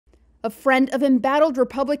A friend of embattled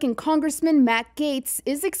Republican Congressman Matt Gaetz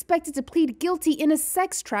is expected to plead guilty in a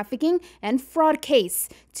sex trafficking and fraud case,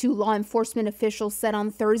 two law enforcement officials said on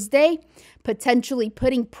Thursday, potentially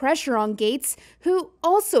putting pressure on Gaetz, who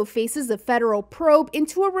also faces a federal probe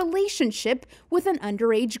into a relationship with an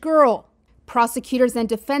underage girl. Prosecutors and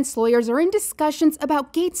defense lawyers are in discussions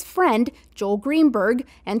about Gaetz' friend, Joel Greenberg,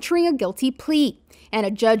 entering a guilty plea, and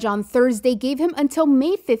a judge on Thursday gave him until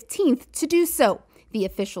May 15th to do so, the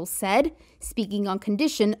official said, speaking on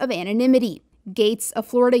condition of anonymity. Gaetz, a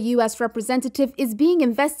Florida U.S. representative, is being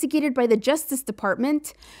investigated by the Justice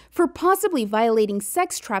Department for possibly violating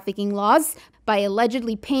sex trafficking laws by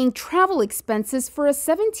allegedly paying travel expenses for a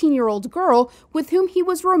 17-year-old girl with whom he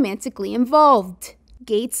was romantically involved.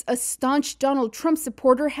 Gaetz, a staunch Donald Trump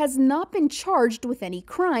supporter, has not been charged with any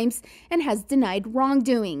crimes and has denied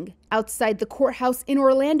wrongdoing. Outside the courthouse in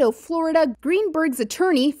Orlando, Florida, Greenberg's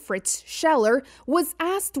attorney, Fritz Scheller, was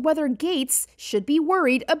asked whether Gaetz should be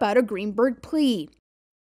worried about a Greenberg plea.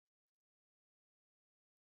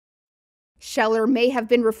 Scheller may have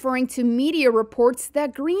been referring to media reports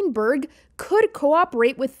that Greenberg could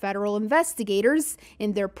cooperate with federal investigators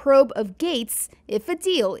in their probe of Gaetz if a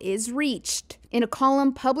deal is reached. In a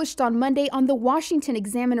column published on Monday on the Washington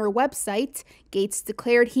Examiner website, Gaetz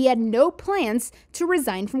declared he had no plans to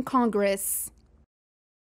resign from Congress.